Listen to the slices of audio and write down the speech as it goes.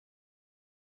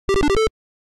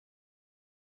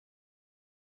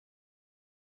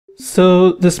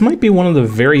So this might be one of the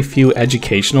very few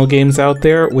educational games out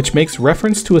there which makes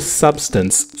reference to a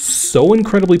substance so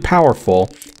incredibly powerful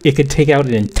it could take out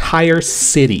an entire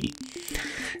city.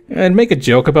 I'd make a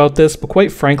joke about this, but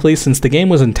quite frankly, since the game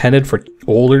was intended for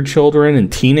older children and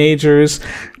teenagers,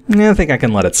 I think I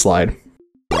can let it slide.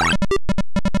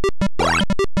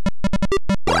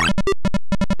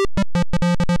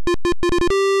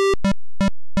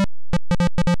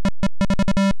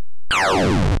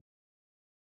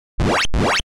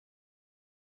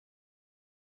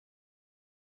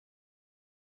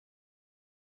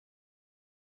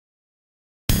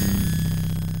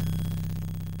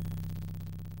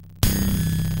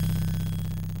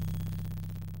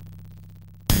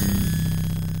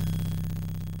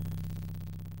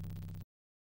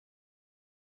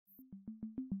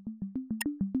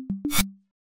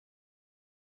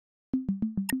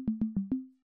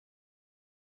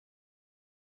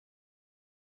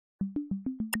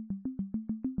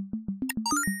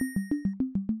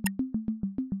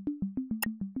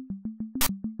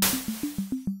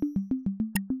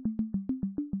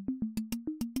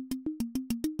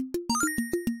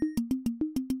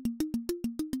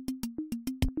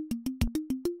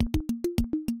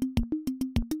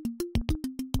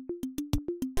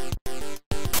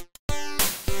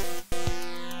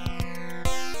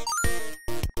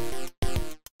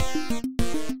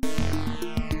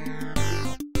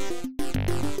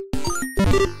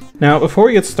 Now, before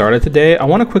we get started today, I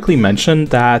want to quickly mention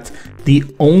that the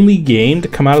only game to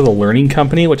come out of the Learning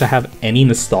Company which I have any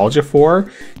nostalgia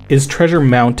for is Treasure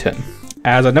Mountain,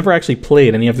 as I've never actually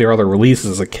played any of their other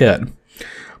releases as a kid.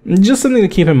 Just something to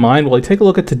keep in mind while I take a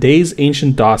look at today's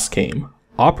ancient DOS game,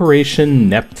 Operation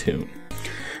Neptune.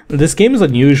 This game is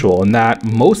unusual in that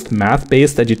most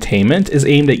math-based edutainment is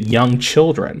aimed at young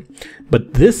children,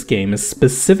 but this game is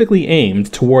specifically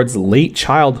aimed towards late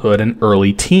childhood and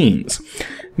early teens.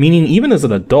 Meaning even as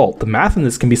an adult, the math in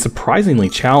this can be surprisingly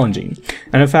challenging,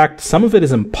 and in fact, some of it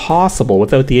is impossible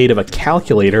without the aid of a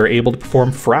calculator able to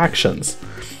perform fractions.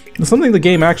 Something the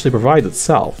game actually provides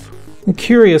itself.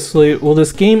 Curiously, while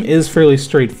this game is fairly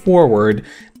straightforward,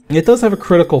 it does have a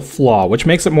critical flaw, which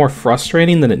makes it more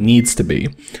frustrating than it needs to be.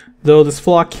 Though this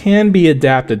flaw can be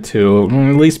adapted to,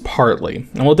 at least partly,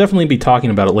 and we'll definitely be talking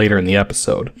about it later in the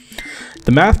episode.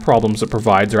 The math problems it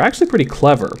provides are actually pretty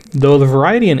clever, though the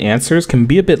variety in answers can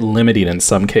be a bit limiting in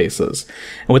some cases.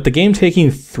 And with the game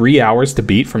taking 3 hours to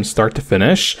beat from start to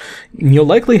finish, you'll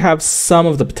likely have some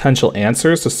of the potential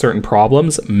answers to certain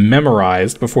problems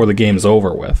memorized before the game's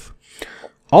over with.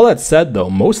 All that said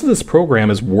though, most of this program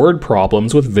is word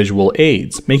problems with visual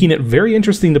aids, making it very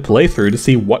interesting to play through to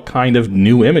see what kind of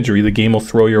new imagery the game will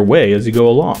throw your way as you go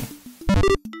along.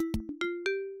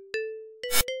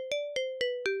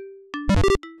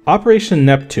 Operation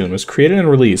Neptune was created and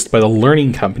released by the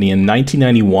Learning Company in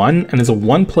 1991 and is a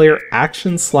one-player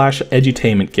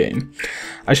action/edutainment game.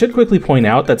 I should quickly point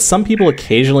out that some people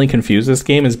occasionally confuse this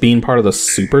game as being part of the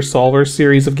Super Solver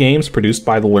series of games produced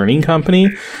by the Learning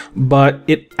Company, but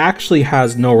it actually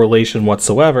has no relation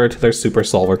whatsoever to their Super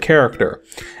Solver character,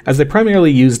 as they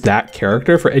primarily use that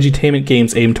character for edutainment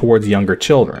games aimed towards younger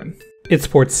children. It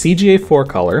supports CGA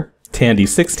 4-color, Tandy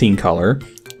 16-color,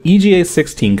 EGA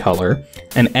 16-color,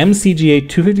 and MCGA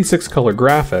 256-color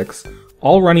graphics,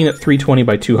 all running at 320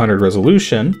 by 200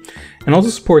 resolution, and also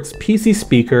supports PC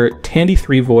speaker, Tandy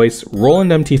 3 voice,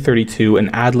 Roland MT32,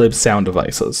 and AdLib sound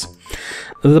devices.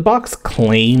 The box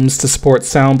claims to support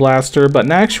Sound Blaster, but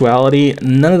in actuality,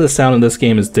 none of the sound in this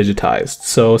game is digitized,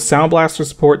 so Sound Blaster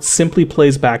support simply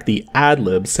plays back the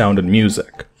AdLib sound and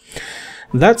music.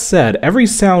 That said, every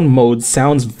sound mode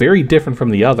sounds very different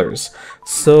from the others,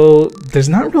 so there's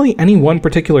not really any one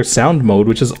particular sound mode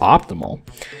which is optimal.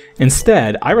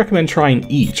 Instead, I recommend trying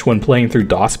each when playing through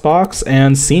DOSBox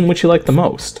and seeing which you like the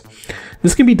most.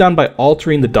 This can be done by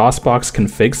altering the DOSBox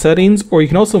config settings, or you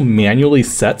can also manually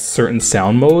set certain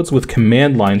sound modes with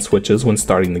command line switches when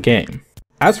starting the game.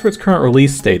 As for its current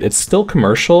release date, it's still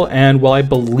commercial, and while I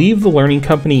believe the Learning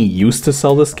Company used to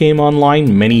sell this game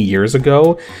online many years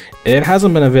ago, it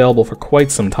hasn't been available for quite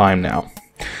some time now.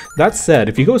 That said,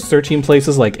 if you go searching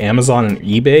places like Amazon and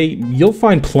eBay, you'll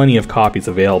find plenty of copies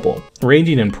available,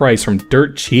 ranging in price from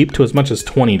dirt cheap to as much as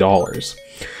 $20.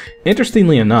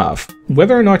 Interestingly enough,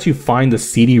 whether or not you find the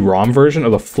CD-ROM version or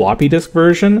the floppy disk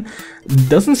version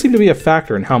doesn't seem to be a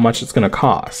factor in how much it's going to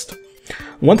cost.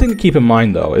 One thing to keep in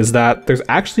mind though is that there's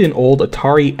actually an old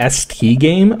Atari ST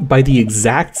game by the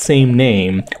exact same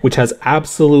name which has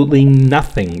absolutely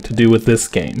nothing to do with this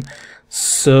game.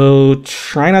 So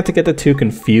try not to get the two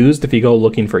confused if you go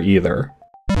looking for either.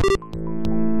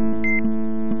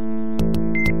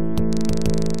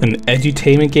 An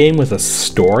edutainment game with a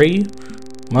story?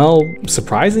 Well,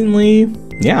 surprisingly,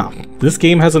 yeah, this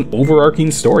game has an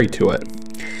overarching story to it.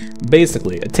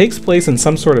 Basically, it takes place in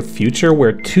some sort of future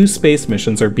where two space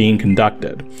missions are being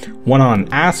conducted, one on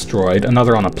an asteroid,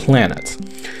 another on a planet.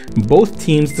 Both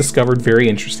teams discovered very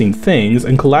interesting things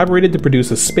and collaborated to produce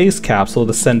a space capsule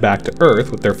to send back to Earth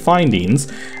with their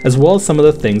findings, as well as some of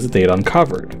the things that they had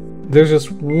uncovered. There's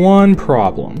just one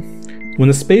problem. When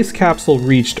the space capsule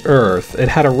reached Earth, it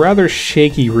had a rather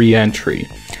shaky re-entry,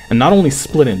 and not only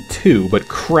split in two, but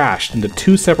crashed into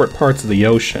two separate parts of the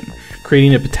ocean,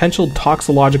 creating a potential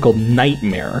toxicological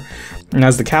nightmare, and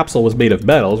as the capsule was made of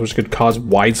metals, which could cause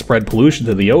widespread pollution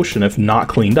to the ocean if not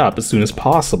cleaned up as soon as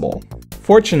possible.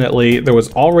 Fortunately, there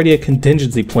was already a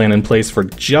contingency plan in place for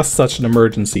just such an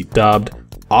emergency, dubbed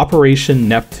Operation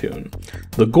Neptune,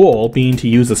 the goal being to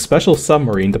use a special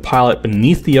submarine to pilot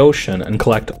beneath the ocean and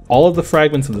collect all of the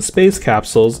fragments of the space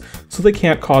capsules so they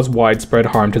can't cause widespread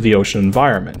harm to the ocean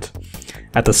environment.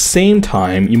 At the same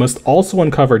time, you must also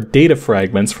uncover data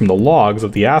fragments from the logs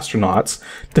of the astronauts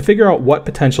to figure out what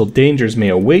potential dangers may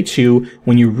await you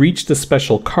when you reach the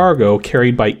special cargo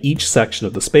carried by each section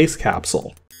of the space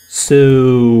capsule.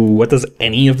 So, what does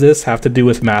any of this have to do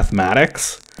with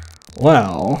mathematics?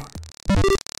 Well,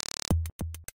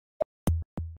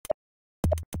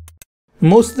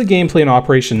 most of the gameplay in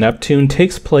Operation Neptune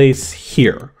takes place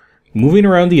here, moving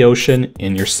around the ocean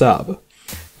in your sub.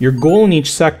 Your goal in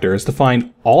each sector is to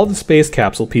find all of the space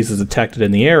capsule pieces detected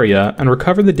in the area and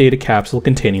recover the data capsule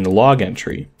containing the log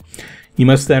entry. You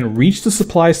must then reach the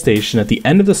supply station at the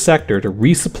end of the sector to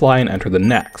resupply and enter the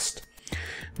next.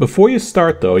 Before you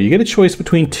start though, you get a choice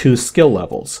between two skill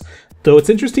levels, though it's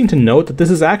interesting to note that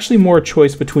this is actually more a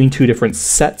choice between two different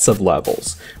sets of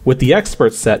levels, with the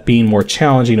expert set being more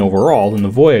challenging overall than the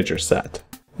Voyager set.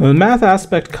 The math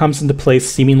aspect comes into place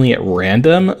seemingly at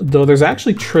random, though there's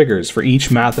actually triggers for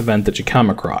each math event that you come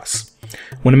across.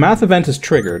 When a math event is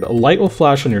triggered, a light will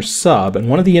flash on your sub and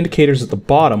one of the indicators at the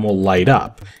bottom will light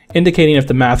up, indicating if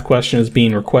the math question is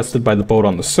being requested by the boat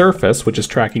on the surface, which is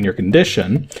tracking your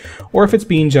condition, or if it's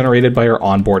being generated by your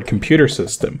onboard computer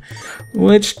system,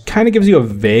 which kind of gives you a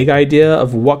vague idea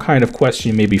of what kind of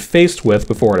question you may be faced with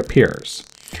before it appears.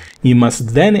 You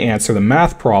must then answer the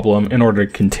math problem in order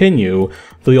to continue,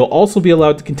 though you'll also be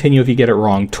allowed to continue if you get it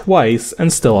wrong twice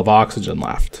and still have oxygen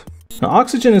left. Now,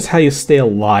 oxygen is how you stay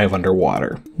alive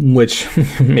underwater, which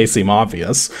may seem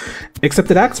obvious, except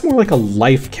it acts more like a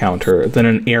life counter than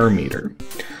an air meter.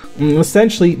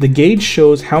 Essentially, the gauge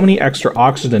shows how many extra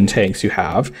oxygen tanks you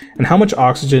have and how much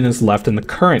oxygen is left in the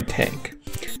current tank.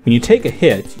 When you take a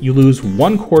hit, you lose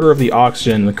 1/4 of the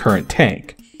oxygen in the current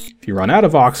tank. If you run out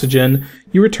of oxygen,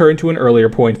 you return to an earlier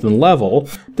point in the level,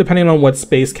 depending on what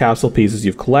space capsule pieces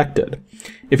you've collected.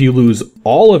 If you lose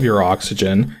all of your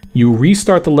oxygen, you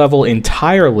restart the level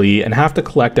entirely and have to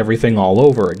collect everything all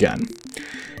over again.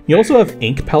 You also have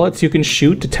ink pellets you can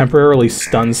shoot to temporarily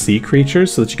stun sea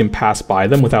creatures so that you can pass by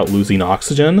them without losing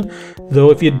oxygen, though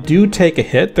if you do take a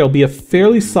hit, there'll be a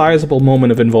fairly sizable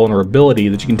moment of invulnerability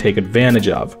that you can take advantage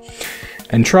of.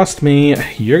 And trust me,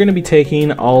 you're going to be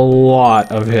taking a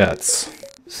lot of hits.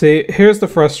 See, here's the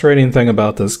frustrating thing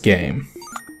about this game.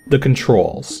 The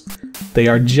controls. They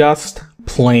are just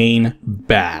plain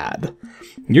bad.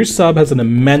 Your sub has an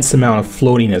immense amount of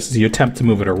floatiness as you attempt to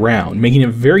move it around, making it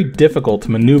very difficult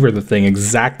to maneuver the thing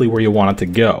exactly where you want it to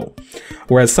go.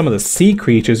 Whereas some of the sea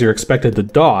creatures you're expected to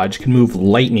dodge can move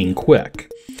lightning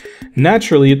quick.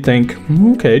 Naturally, you'd think,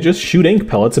 okay, just shoot ink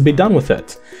pellets and be done with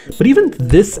it. But even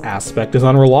this aspect is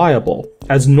unreliable,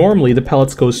 as normally the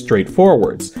pellets go straight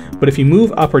forwards, but if you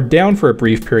move up or down for a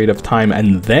brief period of time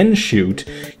and then shoot,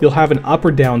 you'll have an up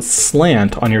or down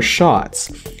slant on your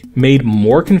shots, made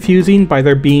more confusing by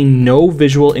there being no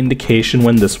visual indication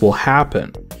when this will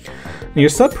happen. Now, your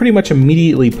sub pretty much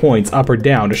immediately points up or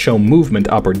down to show movement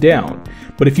up or down,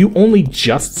 but if you only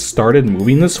just started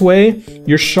moving this way,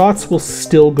 your shots will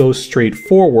still go straight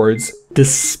forwards,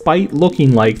 despite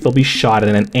looking like they'll be shot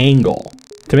at an angle.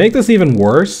 To make this even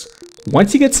worse,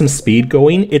 once you get some speed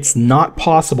going, it's not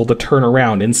possible to turn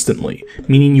around instantly,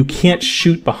 meaning you can't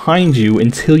shoot behind you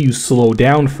until you slow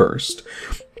down first.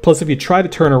 Plus, if you try to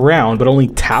turn around but only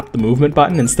tap the movement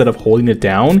button instead of holding it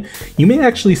down, you may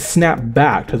actually snap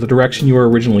back to the direction you were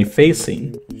originally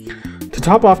facing. To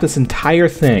top off this entire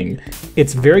thing,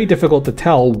 it's very difficult to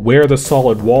tell where the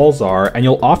solid walls are, and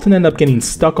you'll often end up getting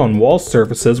stuck on wall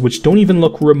surfaces which don't even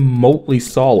look remotely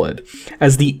solid,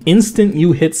 as the instant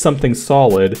you hit something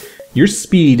solid, your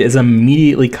speed is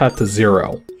immediately cut to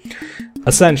 0.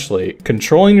 Essentially,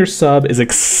 controlling your sub is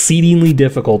exceedingly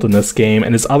difficult in this game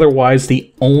and is otherwise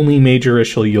the only major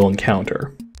issue you'll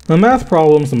encounter. The math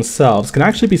problems themselves can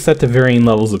actually be set to varying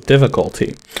levels of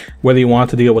difficulty, whether you want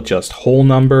to deal with just whole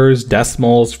numbers,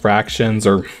 decimals, fractions,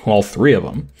 or all three of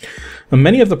them.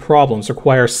 Many of the problems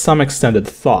require some extended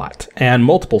thought and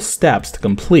multiple steps to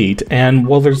complete, and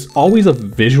while there's always a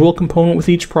visual component with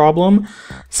each problem,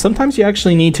 sometimes you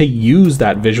actually need to use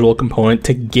that visual component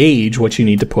to gauge what you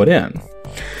need to put in.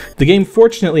 The game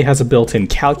fortunately has a built-in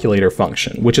calculator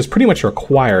function, which is pretty much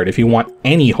required if you want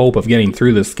any hope of getting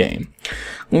through this game.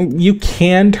 You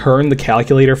can turn the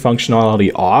calculator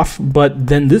functionality off, but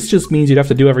then this just means you'd have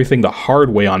to do everything the hard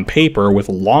way on paper with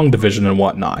long division and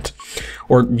whatnot,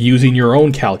 or using your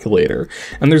own calculator,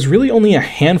 and there's really only a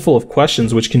handful of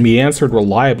questions which can be answered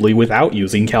reliably without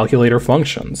using calculator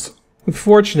functions.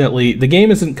 Fortunately, the game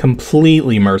isn't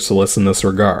completely merciless in this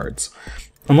regards.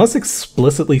 Unless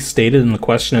explicitly stated in the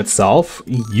question itself,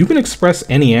 you can express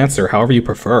any answer however you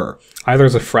prefer, either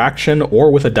as a fraction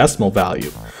or with a decimal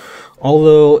value.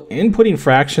 Although, inputting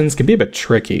fractions can be a bit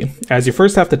tricky, as you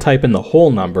first have to type in the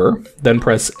whole number, then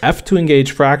press F to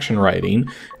engage fraction writing,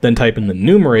 then type in the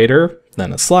numerator,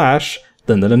 then a slash,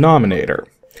 then the denominator.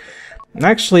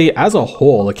 Actually, as a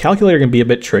whole, the calculator can be a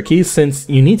bit tricky since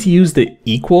you need to use the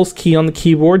equals key on the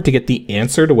keyboard to get the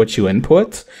answer to what you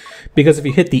input, because if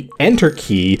you hit the enter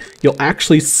key, you'll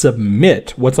actually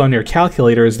submit what's on your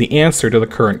calculator as the answer to the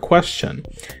current question,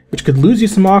 which could lose you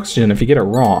some oxygen if you get it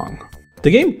wrong.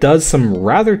 The game does some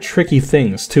rather tricky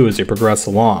things too as you progress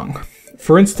along.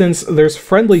 For instance, there's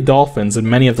friendly dolphins in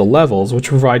many of the levels which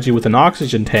provide you with an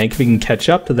oxygen tank if you can catch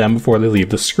up to them before they leave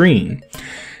the screen.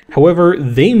 However,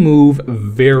 they move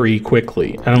very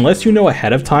quickly, and unless you know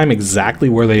ahead of time exactly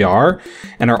where they are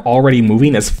and are already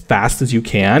moving as fast as you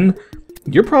can,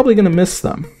 you're probably going to miss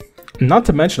them. Not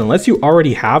to mention, unless you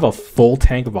already have a full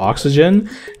tank of oxygen,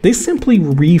 they simply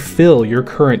refill your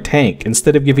current tank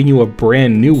instead of giving you a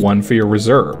brand new one for your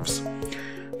reserves.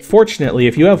 Fortunately,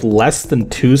 if you have less than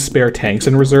 2 spare tanks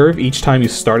in reserve each time you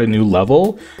start a new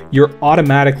level, you're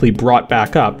automatically brought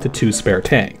back up to 2 spare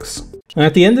tanks. And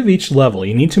at the end of each level,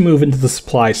 you need to move into the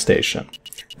supply station.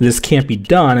 This can't be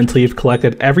done until you've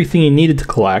collected everything you needed to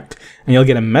collect, and you'll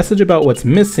get a message about what's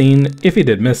missing if you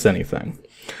did miss anything.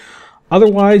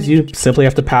 Otherwise, you simply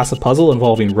have to pass a puzzle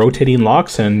involving rotating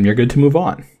locks and you're good to move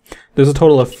on. There's a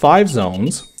total of 5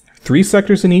 zones, 3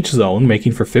 sectors in each zone,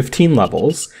 making for 15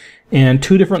 levels, and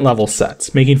 2 different level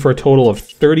sets, making for a total of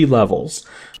 30 levels,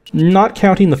 not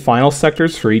counting the final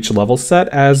sectors for each level set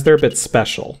as they're a bit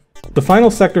special. The final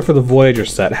sector for the Voyager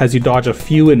set has you dodge a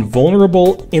few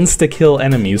invulnerable insta-kill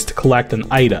enemies to collect an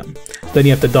item, then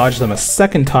you have to dodge them a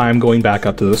second time going back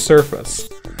up to the surface.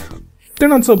 They're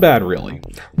not so bad really.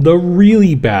 The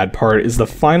really bad part is the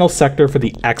final sector for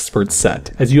the Expert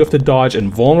set, as you have to dodge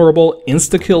invulnerable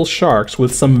insta-kill sharks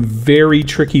with some very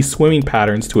tricky swimming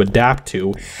patterns to adapt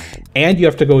to, and you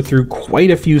have to go through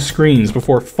quite a few screens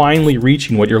before finally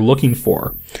reaching what you're looking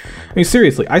for. I mean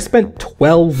seriously, I spent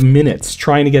 12 minutes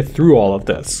trying to get through all of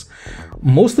this,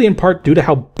 mostly in part due to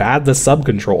how bad the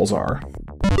sub-controls are.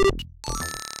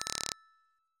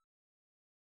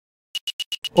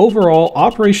 Overall,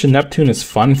 Operation Neptune is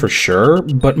fun for sure,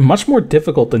 but much more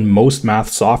difficult than most math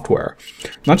software.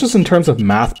 Not just in terms of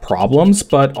math problems,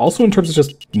 but also in terms of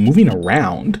just moving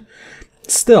around.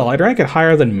 Still, I'd rank it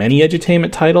higher than many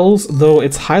edutainment titles, though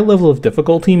its high level of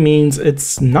difficulty means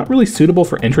it's not really suitable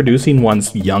for introducing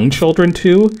one's young children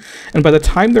to, and by the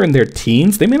time they're in their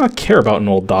teens, they may not care about an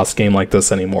old DOS game like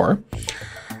this anymore.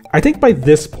 I think by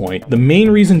this point, the main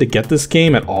reason to get this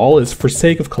game at all is for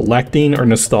sake of collecting or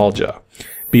nostalgia.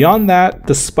 Beyond that,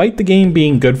 despite the game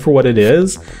being good for what it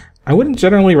is, I wouldn't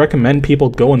generally recommend people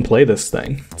go and play this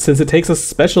thing, since it takes a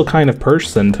special kind of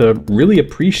person to really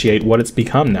appreciate what it's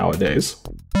become nowadays.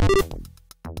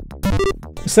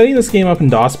 Setting this game up in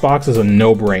DOSBox is a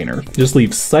no-brainer. Just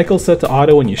leave cycle set to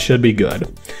auto and you should be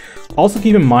good. Also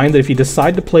keep in mind that if you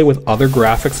decide to play with other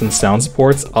graphics and sound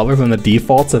supports other than the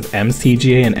defaults of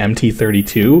MCGA and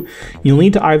MT32, you'll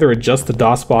need to either adjust the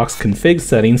DOSBox config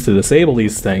settings to disable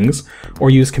these things, or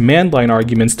use command line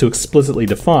arguments to explicitly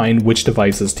define which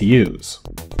devices to use.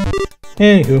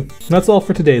 Anywho, that's all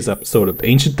for today's episode of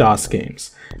Ancient DOS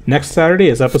Games. Next Saturday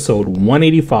is episode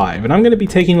 185, and I'm going to be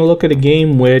taking a look at a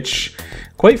game which,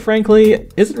 quite frankly,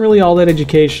 isn't really all that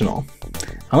educational.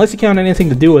 Unless you count anything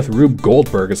to do with Rube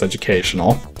Goldberg as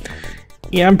educational.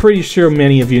 Yeah, I'm pretty sure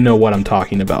many of you know what I'm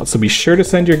talking about, so be sure to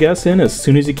send your guess in as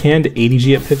soon as you can to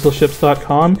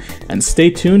adg@pixelships.com, and stay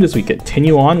tuned as we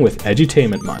continue on with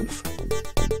Edutainment Month.